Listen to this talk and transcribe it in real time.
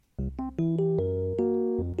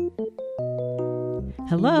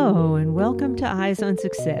Hello, and welcome to Eyes on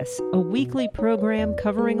Success, a weekly program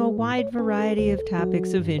covering a wide variety of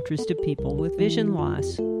topics of interest to people with vision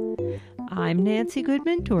loss. I'm Nancy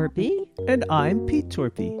Goodman Torpy. And I'm Pete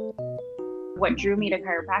Torpy. What drew me to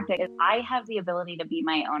chiropractic is I have the ability to be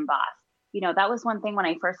my own boss. You know, that was one thing when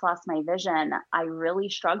I first lost my vision. I really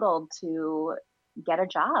struggled to get a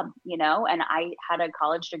job, and I had a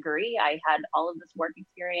college degree. I had all of this work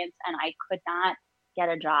experience and I could not get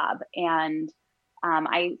a job. And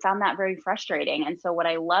I found that very frustrating. And so what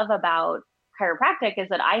I love about chiropractic is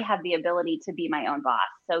that I have the ability to be my own boss.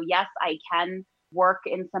 So yes, I can work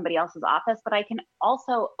in somebody else's office, but I can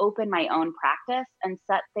also open my own practice and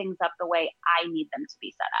set things up the way I need them to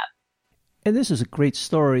be set up. And this is a great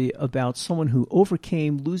story about someone who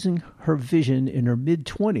overcame losing her vision in her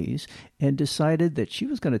mid-20s and decided that she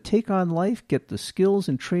was going to take on life, get the skills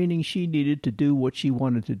and training she needed to do what she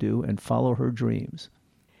wanted to do, and follow her dreams.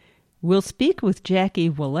 We'll speak with Jackie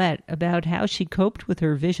Willett about how she coped with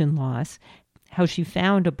her vision loss, how she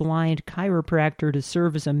found a blind chiropractor to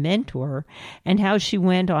serve as a mentor, and how she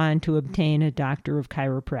went on to obtain a Doctor of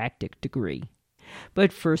Chiropractic degree.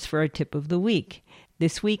 But first for our tip of the week.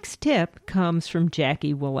 This week's tip comes from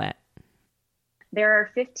Jackie Willett. There are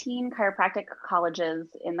 15 chiropractic colleges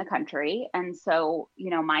in the country. And so,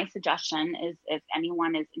 my suggestion is if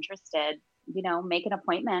anyone is interested, make an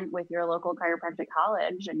appointment with your local chiropractic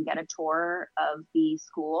college and get a tour of the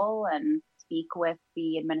school and speak with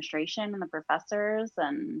the administration and the professors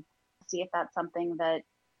and see if that's something that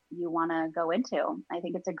you want to go into. I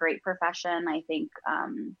think it's a great profession. I think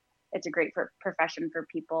it's a great profession for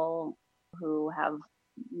people who have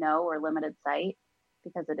no or limited sight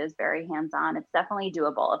because it is very hands-on. It's definitely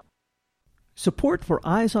doable. Support for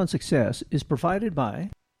Eyes on Success is provided by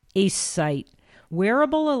ACE Sight,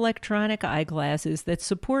 wearable electronic eyeglasses that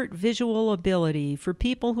support visual ability for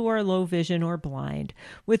people who are low vision or blind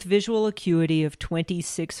with visual acuity of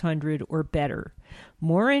 2600 or better.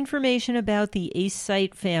 More information about the ACE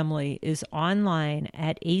Sight family is online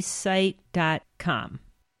at acesight.com.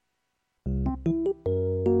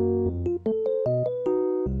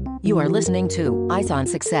 You are listening to Eyes on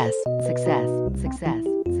Success. Success, success,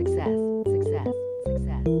 success, success,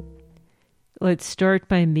 success. Let's start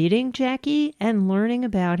by meeting Jackie and learning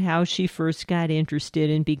about how she first got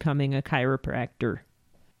interested in becoming a chiropractor.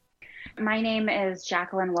 My name is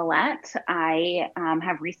Jacqueline Willett. I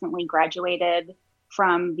have recently graduated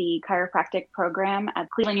from the chiropractic program at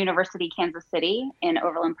Cleveland University, Kansas City in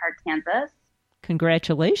Overland Park, Kansas.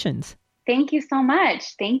 Congratulations. Thank you so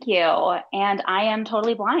much. Thank you. And I am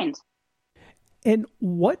totally blind. And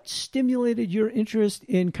what stimulated your interest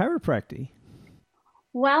in chiropractic?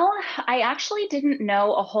 Well, I actually didn't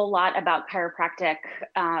know a whole lot about chiropractic,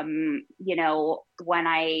 when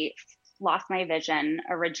I lost my vision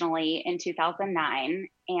originally in 2009.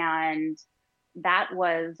 And that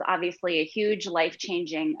was obviously a huge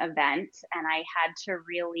life-changing event. And I had to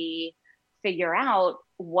really figure out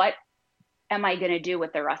what am I going to do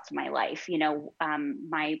with the rest of my life?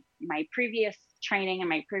 My previous training and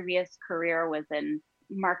my previous career was in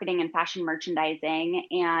marketing and fashion merchandising.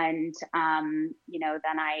 And,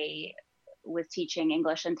 then I was teaching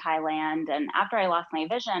English in Thailand. And after I lost my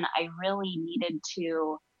vision, I really needed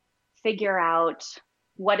to figure out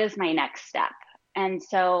what is my next step. And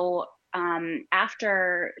so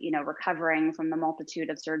after, recovering from the multitude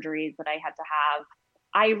of surgeries that I had to have,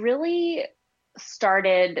 I really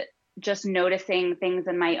started just noticing things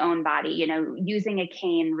in my own body. Using a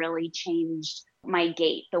cane really changed my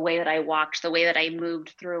gait, the way that I walked, the way that I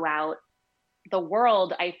moved throughout the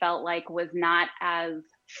world. I felt like was not as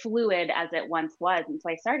fluid as it once was. And so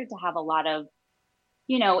I started to have a lot of,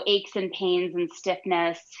 aches and pains and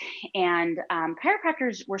stiffness. And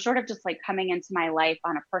chiropractors were sort of just like coming into my life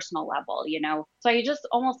on a personal level, So I just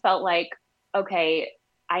almost felt like, okay,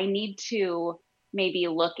 I need to maybe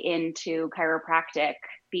look into chiropractic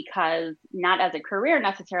because not as a career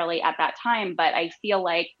necessarily at that time, but I feel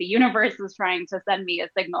like the universe is trying to send me a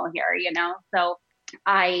signal here, So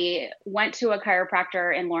I went to a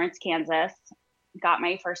chiropractor in Lawrence, Kansas, got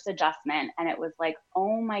my first adjustment, and it was like,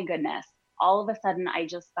 oh my goodness, all of a sudden I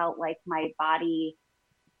just felt like my body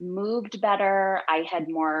moved better. I had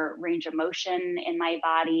more range of motion in my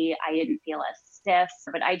body. I didn't feel as stiff,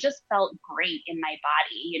 but I just felt great in my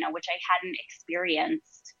body, which I hadn't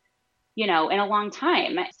experienced, in a long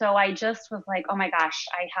time. So I just was like, oh my gosh,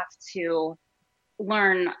 I have to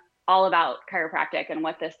learn all about chiropractic and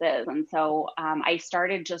what this is. And so I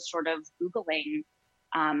started just sort of Googling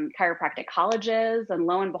chiropractic colleges, and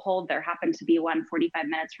lo and behold, there happened to be one 45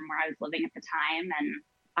 minutes from where I was living at the time. And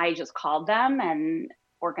I just called them and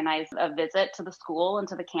organize a visit to the school and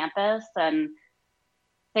to the campus. And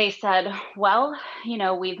they said, well,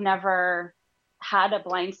 we've never had a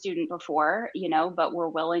blind student before, but we're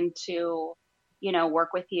willing to,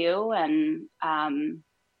 work with you and,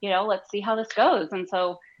 let's see how this goes. And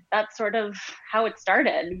so that's sort of how it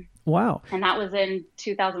started. Wow. And that was in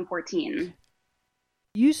 2014.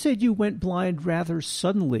 You said you went blind rather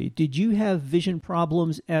suddenly. Did you have vision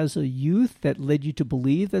problems as a youth that led you to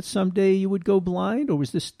believe that someday you would go blind, or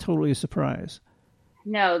was this totally a surprise?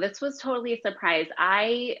 No, this was totally a surprise.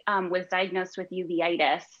 I was diagnosed with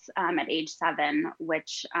uveitis at age 7,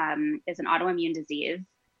 which is an autoimmune disease.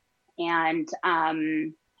 And,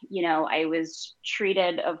 I was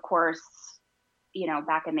treated, of course,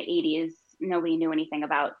 back in the 80s, nobody knew anything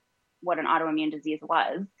about what an autoimmune disease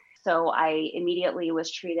was. So I immediately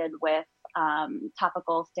was treated with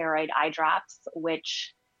topical steroid eye drops,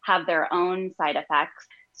 which have their own side effects.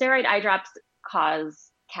 Steroid eye drops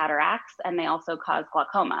cause cataracts, and they also cause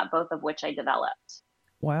glaucoma, both of which I developed.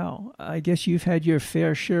 Wow. I guess you've had your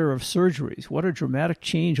fair share of surgeries. What a dramatic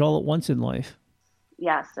change all at once in life.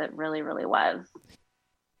 Yes, it really, really was.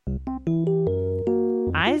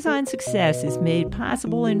 Eyes on Success is made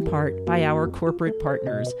possible in part by our corporate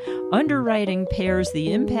partners. Underwriting pairs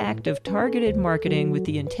the impact of targeted marketing with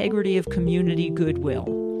the integrity of community goodwill.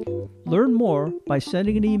 Learn more by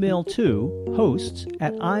sending an email to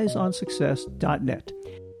hosts@eyesonsuccess.net.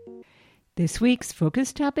 This week's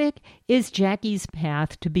focus topic is Jackie's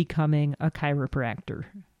path to becoming a chiropractor.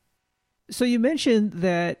 So you mentioned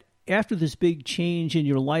that after this big change in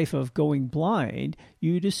your life of going blind,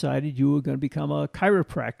 you decided you were going to become a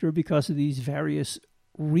chiropractor because of these various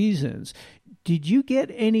reasons. Did you get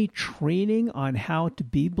any training on how to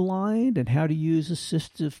be blind and how to use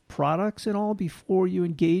assistive products and all before you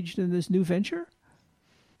engaged in this new venture?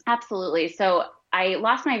 Absolutely. So I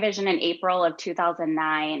lost my vision in April of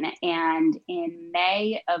 2009, and in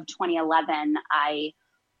May of 2011, I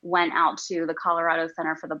went out to the Colorado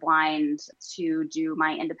Center for the Blind to do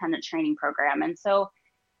my independent training program. And so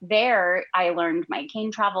there I learned my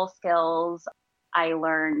cane travel skills. I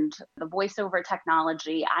learned the voiceover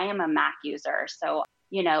technology. I am a Mac user. So,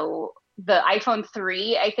 the iPhone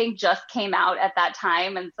 3, I think, just came out at that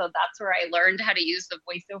time. And so that's where I learned how to use the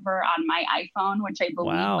voiceover on my iPhone, which I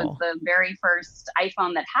believe was the very first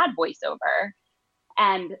iPhone that had voiceover.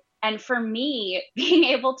 And for me, being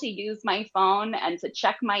able to use my phone and to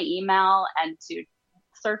check my email and to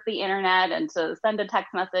surf the internet and to send a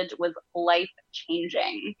text message was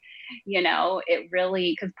life-changing. It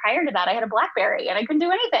really, because prior to that, I had a BlackBerry and I couldn't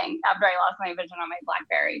do anything after I lost my vision on my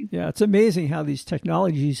BlackBerry. Yeah, it's amazing how these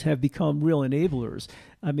technologies have become real enablers.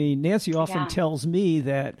 I mean, Nancy often tells me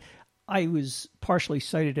that I was partially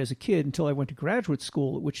sighted as a kid until I went to graduate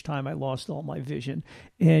school, at which time I lost all my vision.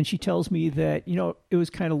 And she tells me that, it was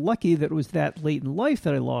kind of lucky that it was that late in life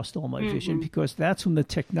that I lost all my vision, because that's when the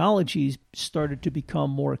technologies started to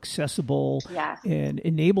become more accessible and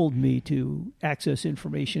enabled me to access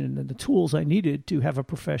information and the tools I needed to have a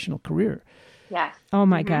professional career. Yes. Oh,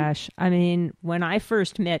 my gosh. I mean, when I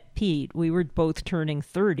first met Pete, we were both turning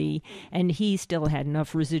 30, and he still had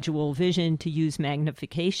enough residual vision to use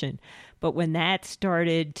magnification. But when that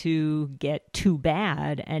started to get too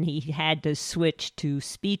bad and he had to switch to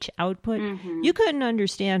speech output, you couldn't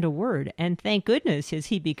understand a word. And thank goodness, as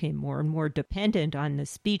he became more and more dependent on the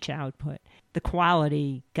speech output, the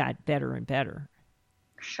quality got better and better.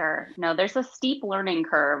 Sure. No, there's a steep learning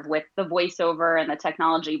curve with the voiceover and the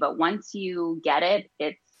technology, but once you get it,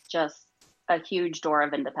 it's just a huge door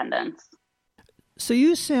of independence. So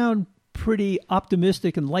you sound pretty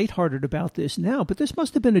optimistic and lighthearted about this now, but this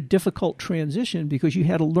must have been a difficult transition because you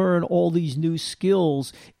had to learn all these new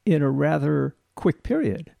skills in a rather quick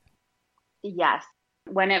period. Yes.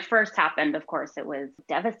 When it first happened, of course, it was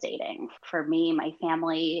devastating for me, my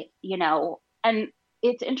family, and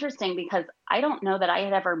it's interesting because I don't know that I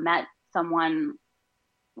had ever met someone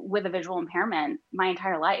with a visual impairment my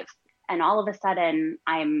entire life. And all of a sudden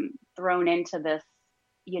I'm thrown into this,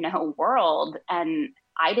 world, and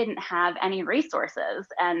I didn't have any resources.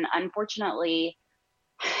 And unfortunately,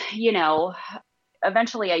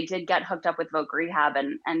 eventually I did get hooked up with Voc Rehab,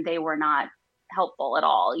 and they were not helpful at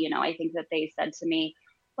all. I think that they said to me,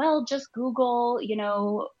 well, just Google,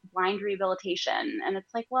 blind rehabilitation. And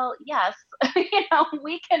it's like, well, yes,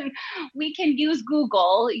 we can use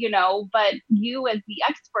Google, but you as the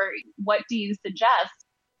expert, what do you suggest?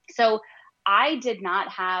 So I did not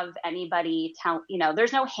have anybody tell,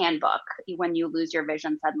 there's no handbook when you lose your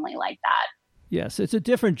vision suddenly like that. Yes, it's a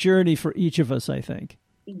different journey for each of us, I think.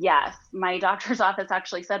 Yes. My doctor's office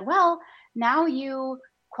actually said, well, now you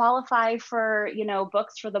qualify for,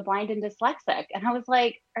 books for the blind and dyslexic. And I was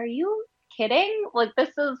like, are you kidding? Like, this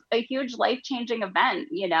is a huge life-changing event,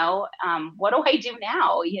 what do I do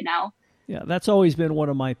now, Yeah, that's always been one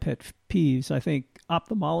of my pet peeves. I think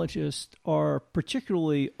ophthalmologists are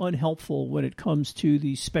particularly unhelpful when it comes to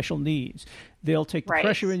these special needs. They'll take the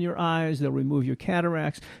pressure in your eyes, they'll remove your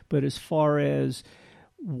cataracts, but as far as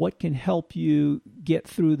what can help you get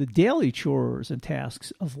through the daily chores and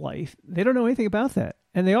tasks of life, they don't know anything about that.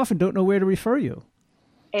 And they often don't know where to refer you.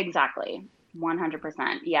 Exactly.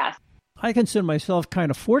 100%. Yes. I consider myself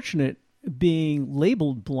kind of fortunate being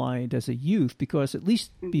labeled blind as a youth, because at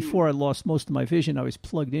least before I lost most of my vision, I was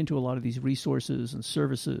plugged into a lot of these resources and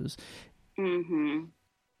services.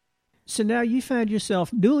 So now you found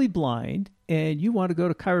yourself newly blind and you want to go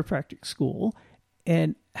to chiropractic school.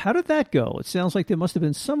 And how did that go? It sounds like there must have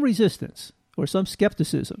been some resistance or some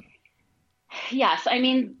skepticism. Yes. I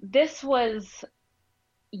mean, this was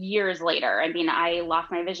years later. I mean, I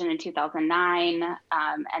lost my vision in 2009,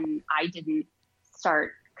 and I didn't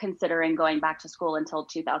start considering going back to school until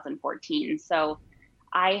 2014. So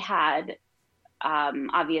I had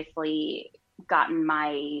obviously gotten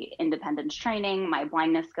my independence training, my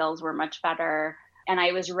blindness skills were much better, and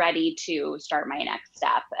I was ready to start my next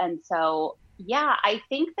step. And so, yeah, I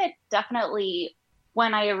think that definitely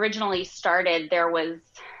when I originally started, there was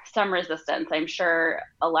some resistance. I'm sure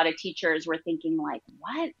a lot of teachers were thinking like,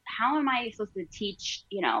 what, how am I supposed to teach,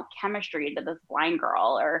 chemistry to this blind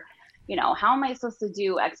girl? Or, how am I supposed to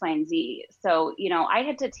do X, Y, and Z? So, I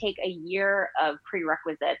had to take a year of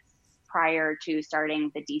prerequisites prior to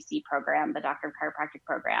starting the DC program, the Doctor of Chiropractic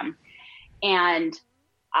program. And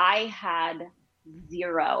I had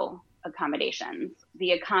zero accommodations.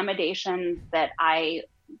 The accommodations that I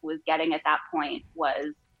was getting at that point was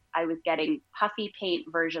I was getting puffy paint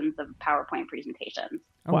versions of PowerPoint presentations.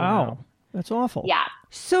 Wow. That's awful. Yeah.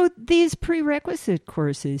 So these prerequisite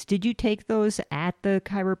courses, did you take those at the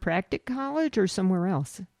chiropractic college or somewhere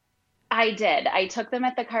else? I did. I took them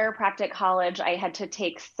at the chiropractic college. I had to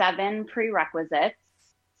take 7 prerequisites.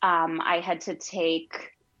 I had to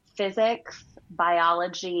take physics,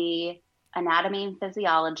 biology, anatomy and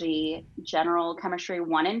physiology, general chemistry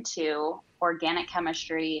 1 and 2, organic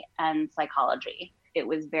chemistry, and psychology. It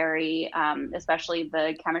was very, especially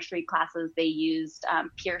the chemistry classes, they used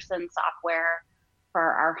Pearson software for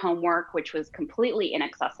our homework, which was completely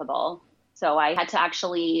inaccessible. So I had to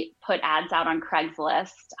actually put ads out on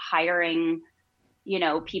Craigslist, hiring,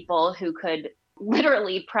 people who could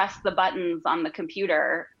literally press the buttons on the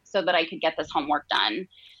computer so that I could get this homework done.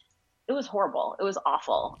 It was horrible. It was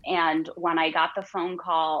awful. And when I got the phone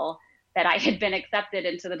call that I had been accepted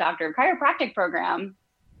into the Doctor of Chiropractic program,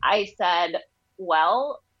 I said,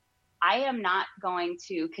 well, I am not going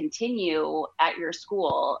to continue at your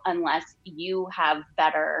school unless you have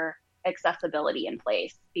better accessibility in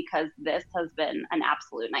place, because this has been an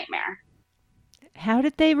absolute nightmare. How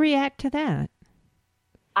did they react to that?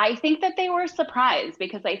 I think that they were surprised,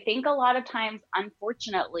 because I think a lot of times,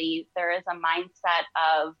 unfortunately, there is a mindset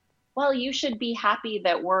of, well, you should be happy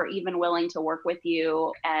that we're even willing to work with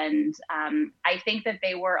you. And I think that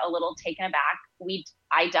they were a little taken aback.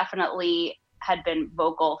 I definitely had been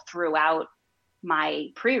vocal throughout my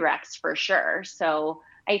prereqs for sure. So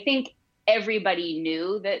I think everybody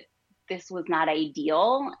knew that this was not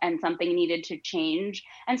ideal and something needed to change.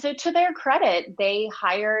 And so to their credit, they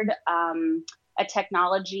hired a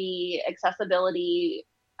technology accessibility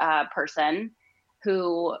person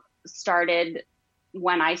who started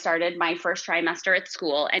when I started my first trimester at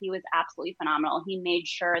school, and he was absolutely phenomenal. He made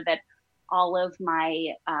sure that all of my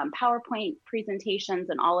PowerPoint presentations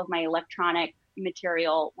and all of my electronic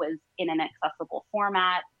material was in an accessible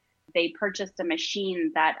format. They purchased a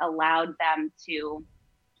machine that allowed them to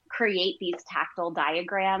create these tactile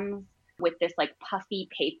diagrams with this like puffy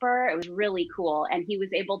paper. It was really cool. And he was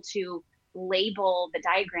able to label the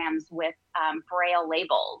diagrams with Braille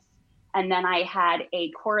labels. And then I had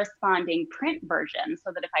a corresponding print version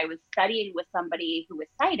so that if I was studying with somebody who was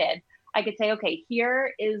sighted, I could say, okay,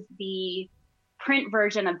 here is the print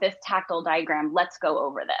version of this tactile diagram. Let's go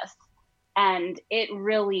over this. And it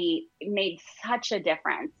really made such a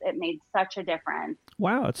difference. It made such a difference.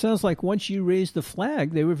 Wow. It sounds like once you raised the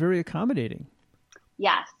flag, they were very accommodating.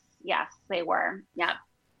 Yes, they were. Yep.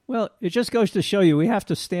 Well, it just goes to show you we have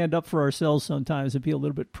to stand up for ourselves sometimes and be a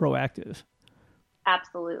little bit proactive.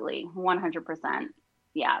 Absolutely. 100%.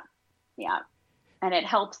 Yeah. And it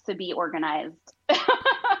helps to be organized.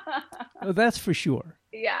 Oh, that's for sure.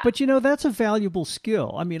 Yeah. But, that's a valuable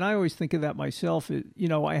skill. I mean, I always think of that myself.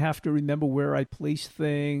 I have to remember where I place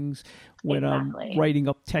things. When Exactly. I'm writing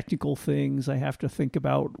up technical things, I have to think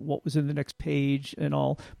about what was in the next page and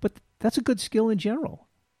all. But that's a good skill in general.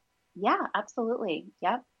 Yeah, absolutely.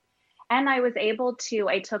 Yep. And I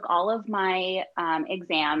took all of my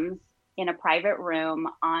exams in a private room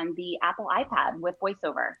on the Apple iPad with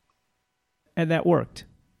VoiceOver. And that worked.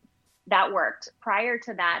 That worked. Prior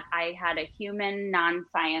to that, I had a human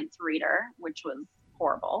non-science reader, which was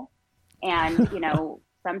horrible. And,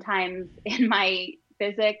 sometimes in my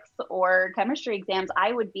physics or chemistry exams,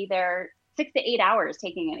 I would be there 6 to 8 hours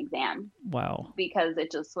taking an exam. Wow. Because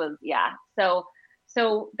it just was, yeah.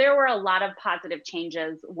 So there were a lot of positive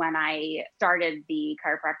changes when I started the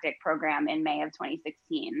chiropractic program in May of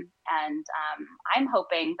 2016. And I'm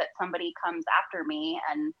hoping that somebody comes after me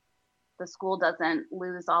and the school doesn't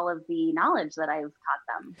lose all of the knowledge that I've taught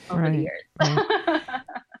them over the years. Right.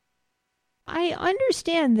 I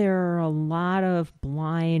understand there are a lot of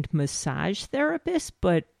blind massage therapists,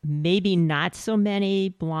 but maybe not so many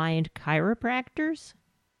blind chiropractors.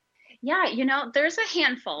 Yeah, there's a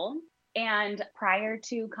handful. And prior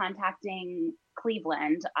to contacting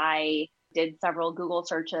Cleveland, I did several Google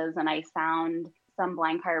searches and I found some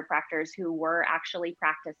blind chiropractors who were actually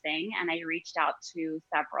practicing, and I reached out to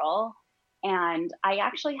several. And I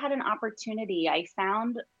actually had an opportunity. I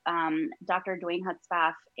found Dr. Dwayne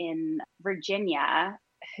Hutzpaf in Virginia,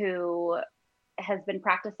 who has been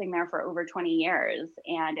practicing there for over 20 years.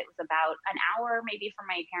 And it was about an hour maybe from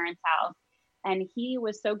my parents' house. And he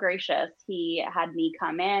was so gracious. He had me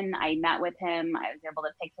come in. I met with him. I was able to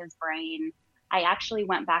pick his brain. I actually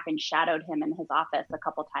went back and shadowed him in his office a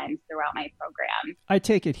couple times throughout my program. I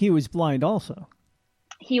take it he was blind also.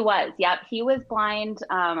 He was, yep. He was blind.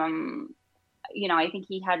 I think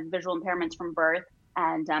he had visual impairments from birth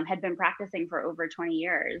and had been practicing for over 20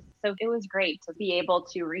 years. So it was great to be able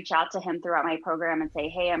to reach out to him throughout my program and say,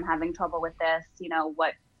 hey, I'm having trouble with this.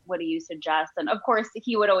 What do you suggest? And of course,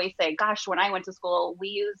 he would always say, gosh, when I went to school, we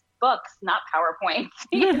used books, not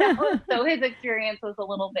PowerPoints. So his experience was a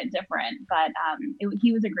little bit different, but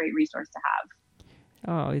he was a great resource to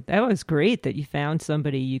have. Oh, that was great that you found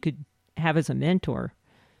somebody you could have as a mentor.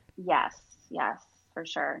 Yes, for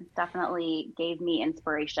sure. Definitely gave me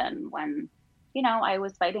inspiration when, I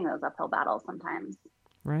was fighting those uphill battles sometimes.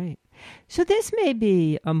 Right. So this may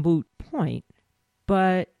be a moot point,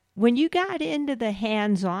 but when you got into the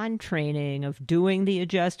hands-on training of doing the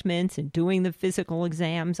adjustments and doing the physical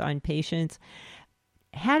exams on patients,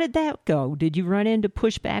 how did that go? Did you run into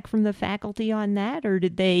pushback from the faculty on that, or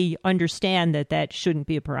did they understand that that shouldn't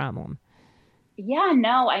be a problem? Yeah,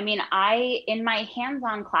 no. I mean, in my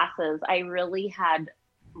hands-on classes, I really had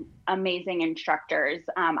amazing instructors.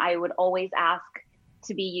 I would always ask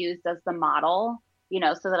to be used as the model,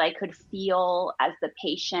 so that I could feel as the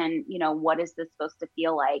patient, what is this supposed to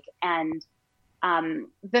feel like? And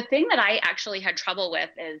the thing that I actually had trouble with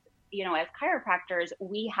is, as chiropractors,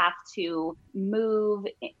 we have to move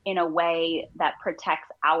in a way that protects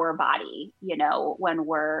our body, when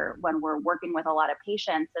we're working with a lot of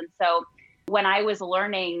patients. And so when I was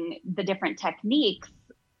learning the different techniques,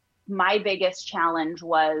 my biggest challenge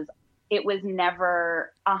was it was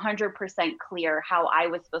never 100% clear how I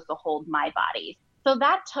was supposed to hold my body. So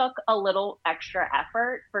that took a little extra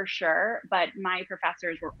effort for sure, but my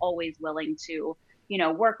professors were always willing to,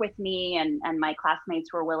 work with me, and my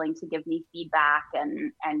classmates were willing to give me feedback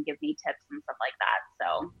and give me tips and stuff like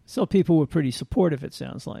that. So people were pretty supportive, it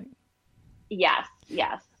sounds like. Yes.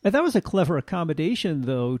 And that was a clever accommodation,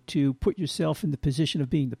 though, to put yourself in the position of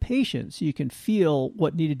being the patient so you can feel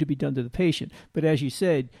what needed to be done to the patient. But as you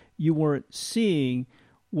said, you weren't seeing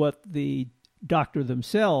what the doctor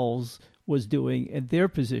themselves was doing and their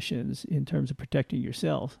positions in terms of protecting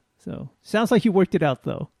yourself. So sounds like you worked it out,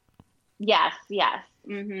 though. Yes.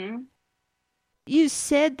 Mm-hmm. You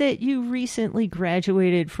said that you recently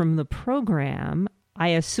graduated from the program. I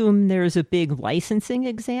assume there's a big licensing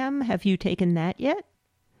exam. Have you taken that yet?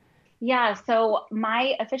 Yeah, so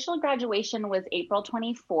my official graduation was April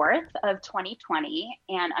 24th of 2020.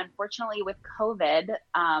 And unfortunately with COVID,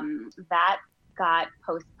 that got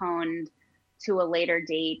postponed to a later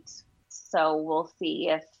date. So we'll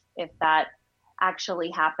see if that actually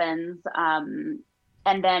happens.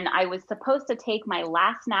 And then I was supposed to take my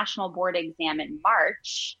last national board exam in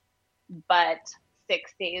March, but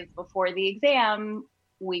 6 days before the exam,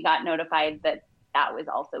 we got notified that was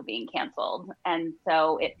also being canceled. And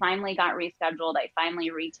so it finally got rescheduled. I finally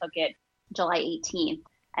retook it July 18th,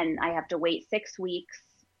 and I have to wait 6 weeks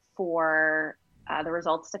for the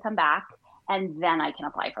results to come back. and then I can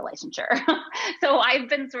apply for licensure. So I've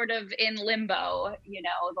been sort of in limbo,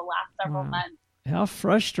 the last several months. How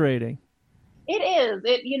frustrating. It is.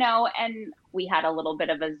 And we had a little bit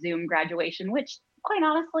of a Zoom graduation, which quite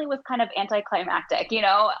honestly was kind of anticlimactic,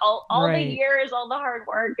 all Right. the years, all the hard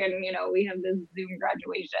work, and, we have this Zoom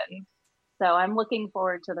graduation. So I'm looking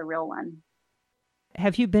forward to the real one.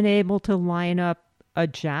 Have you been able to line up a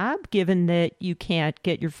job given that you can't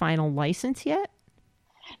get your final license yet?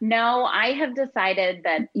 No, I have decided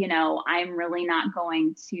that, I'm really not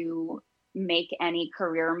going to make any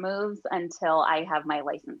career moves until I have my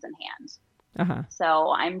license in hand. Uh-huh.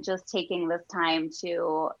 So I'm just taking this time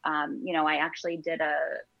to, I actually did a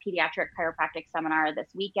pediatric chiropractic seminar this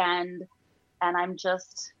weekend, and I'm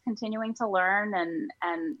just continuing to learn. And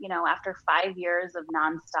after 5 years of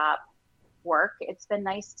nonstop work, it's been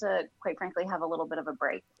nice to, quite frankly, have a little bit of a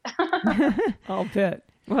break. I'll bet.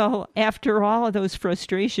 Well, after all of those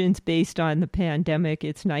frustrations based on the pandemic,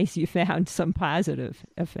 it's nice you found some positive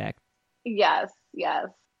effect. Yes, yes.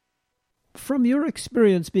 From your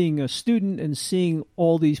experience being a student and seeing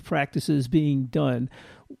all these practices being done,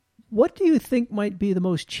 what do you think might be the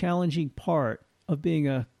most challenging part of being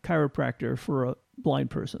a chiropractor for a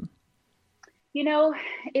blind person?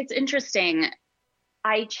 It's interesting.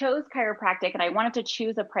 I chose chiropractic and I wanted to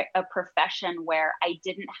choose a profession where I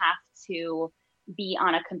didn't have to be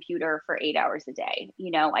on a computer for 8 hours a day.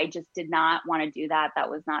 I just did not want to do that. That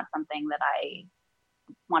was not something that I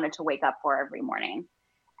wanted to wake up for every morning.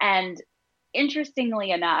 And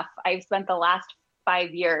interestingly enough, I've spent the last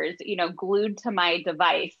 5 years, glued to my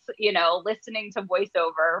device, listening to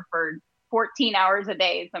voiceover for 14 hours a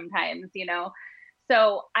day sometimes,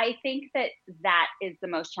 So I think that is the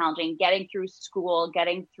most challenging, getting through school,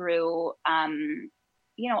 getting through,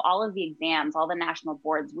 all of the exams, all the national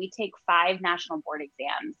boards. We take 5 national board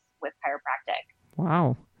exams with chiropractic.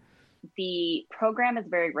 Wow. The program is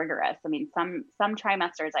very rigorous. I mean, some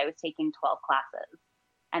trimesters I was taking 12 classes,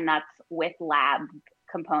 and that's with lab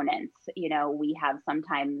components. We have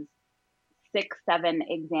sometimes 6, 7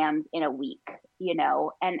 exams in a week,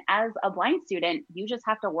 and as a blind student, you just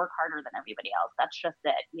have to work harder than everybody else. That's just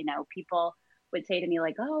it. People would say to me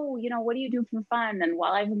like, oh, what do you do for fun? And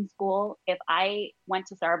while I was in school, if I went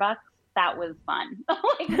to Starbucks, that was fun.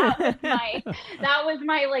 that was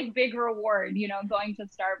my like big reward, going to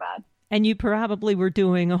Starbucks. And you probably were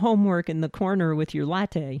doing a homework in the corner with your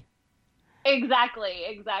latte. Exactly.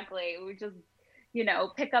 We just,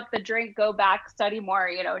 pick up the drink, go back, study more,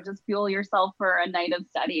 just fuel yourself for a night of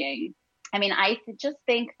studying. I mean, I just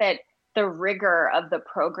think that the rigor of the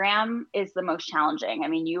program is the most challenging. I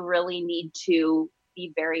mean, you really need to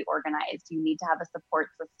be very organized. You need to have a support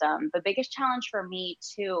system. The biggest challenge for me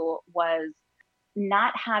too was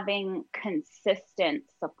not having consistent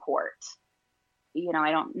support.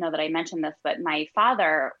 I don't know that I mentioned this, but my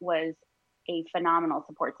father was a phenomenal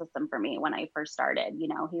support system for me when I first started.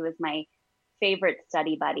 He was my favorite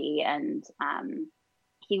study buddy, and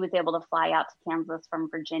he was able to fly out to Kansas from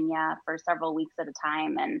Virginia for several weeks at a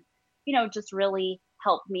time and, just really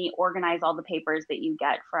help me organize all the papers that you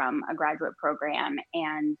get from a graduate program.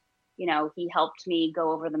 And, he helped me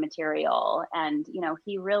go over the material, and,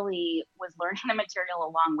 he really was learning the material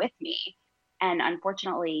along with me. And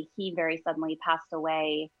unfortunately, he very suddenly passed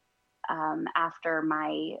away after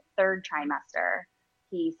my 3rd trimester.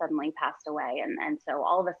 He suddenly passed away. And so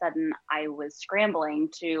all of a sudden I was scrambling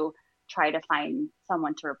to try to find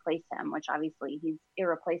someone to replace him, which obviously he's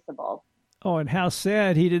irreplaceable. Oh, and how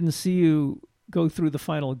sad he didn't see you go through the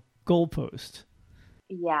final goalpost.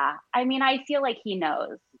 Yeah. I mean, I feel like he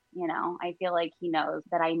knows, I feel like he knows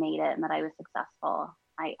that I made it and that I was successful.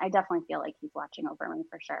 I definitely feel like he's watching over me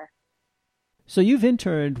for sure. So you've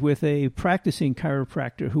interned with a practicing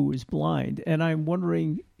chiropractor who is blind, and I'm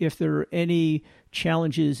wondering if there are any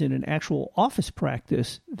challenges in an actual office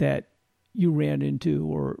practice that you ran into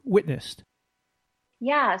or witnessed.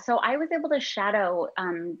 Yeah, so I was able to shadow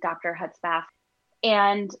Dr. Hutzbach,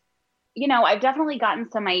 and I've definitely gotten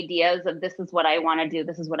some ideas of this is what I want to do,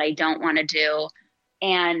 this is what I don't want to do.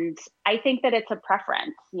 And I think that it's a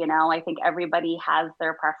preference, I think everybody has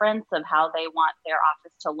their preference of how they want their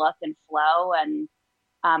office to look and flow. And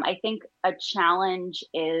I think a challenge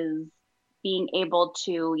is being able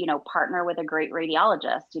to, partner with a great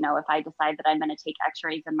radiologist. If I decide that I'm going to take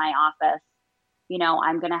x-rays in my office,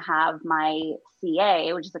 I'm going to have my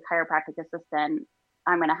CA, which is a chiropractic assistant.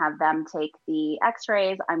 I'm going to have them take the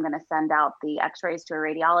x-rays. I'm going to send out the x-rays to a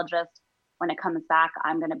radiologist. When it comes back,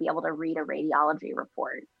 I'm going to be able to read a radiology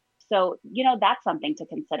report. So, that's something to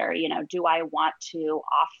consider. Do I want to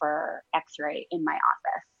offer x-ray in my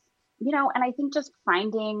office? And I think just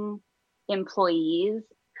finding employees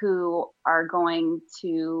who are going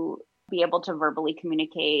to be able to verbally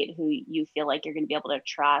communicate, who you feel like you're going to be able to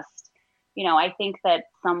trust. I think that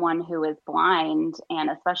someone who is blind, and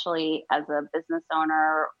especially as a business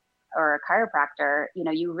owner or a chiropractor,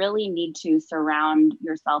 you really need to surround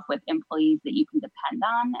yourself with employees that you can depend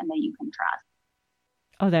on and that you can trust.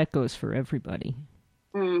 Oh, that goes for everybody.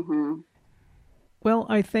 Mm-hmm. Well,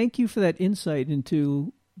 I thank you for that insight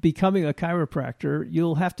into becoming a chiropractor.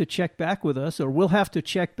 You'll have to check back with us, or we'll have to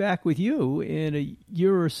check back with you in a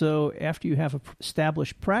year or so after you have an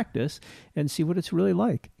established practice and see what it's really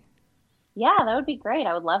like. Yeah, that would be great.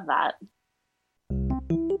 I would love that.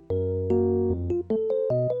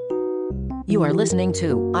 You are listening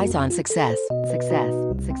to Eyes on Success. Success,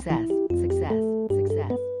 success, success,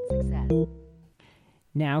 success, success.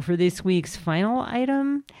 Now for this week's final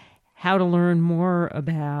item, how to learn more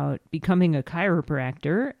about becoming a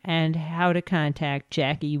chiropractor and how to contact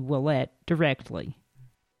Jackie Willett directly.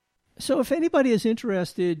 So if anybody is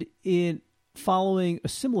interested in following a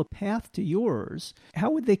similar path to yours, how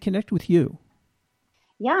would they connect with you?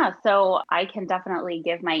 Yeah, so I can definitely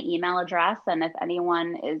give my email address. And if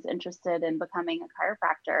anyone is interested in becoming a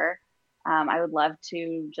chiropractor, I would love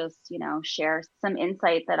to just, share some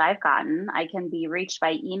insight that I've gotten. I can be reached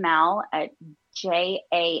by email at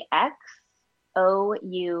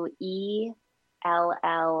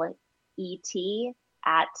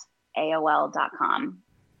jaxoullet@AOL.com.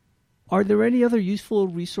 Are there any other useful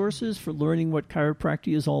resources for learning what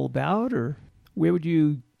chiropractic is all about, or where would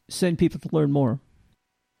you send people to learn more?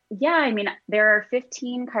 Yeah, there are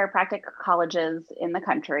 15 chiropractic colleges in the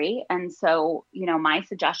country. And so, my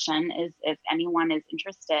suggestion is if anyone is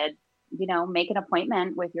interested, make an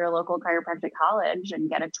appointment with your local chiropractic college and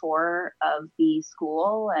get a tour of the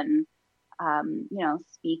school and,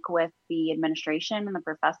 speak with the administration and the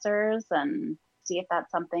professors and see if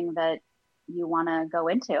that's something that you want to go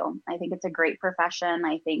into. I think it's a great profession.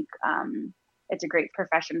 I think it's a great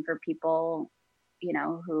profession for people,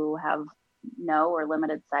 who have no or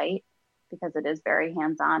limited sight, because it is very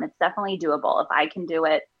hands-on. It's definitely doable. If I can do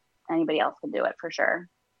it, anybody else can do it for sure.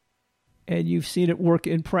 And you've seen it work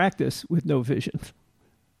in practice with no vision.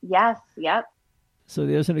 Yes. Yep. So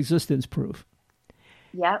there's an existence proof.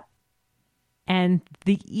 Yep. And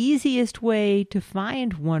the easiest way to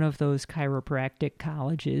find one of those chiropractic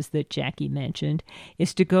colleges that Jackie mentioned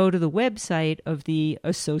is to go to the website of the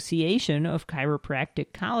Association of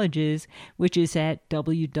Chiropractic Colleges, which is at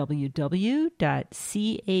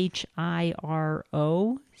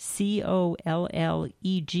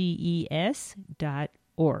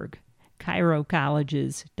www.chirocolleges.org,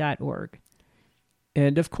 chirocolleges.org.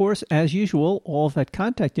 And of course, as usual, all of that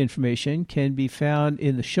contact information can be found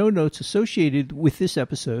in the show notes associated with this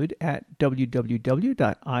episode at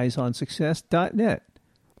www.eyesonsuccess.net.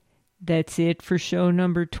 That's it for show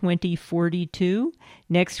number 2042.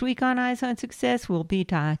 Next week on Eyes on Success, we'll be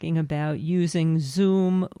talking about using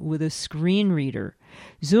Zoom with a screen reader.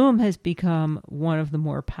 Zoom has become one of the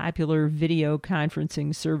more popular video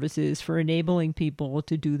conferencing services for enabling people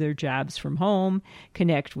to do their jobs from home,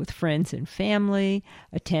 connect with friends and family,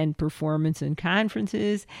 attend performance and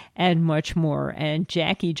conferences, and much more. And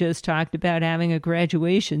Jackie just talked about having a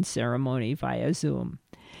graduation ceremony via Zoom.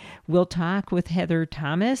 We'll talk with Heather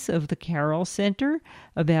Thomas of the Carroll Center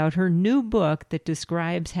about her new book that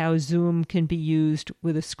describes how Zoom can be used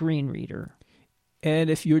with a screen reader. And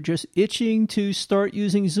if you're just itching to start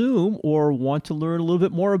using Zoom or want to learn a little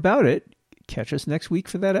bit more about it, catch us next week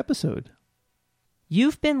for that episode.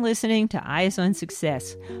 You've been listening to Eyes on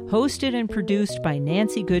Success, hosted and produced by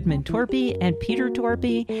Nancy Goodman Torpy and Peter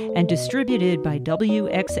Torpy, and distributed by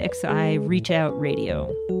WXXI Reach Out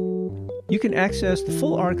Radio. You can access the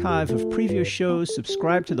full archive of previous shows,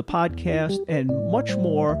 subscribe to the podcast, and much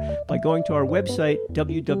more by going to our website,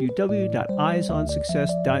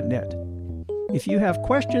 www.eyesonsuccess.net. If you have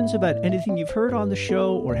questions about anything you've heard on the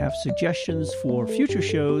show or have suggestions for future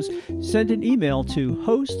shows, send an email to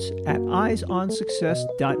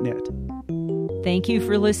hosts@eyesonsuccess.net. Thank you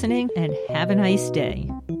for listening and have a nice day.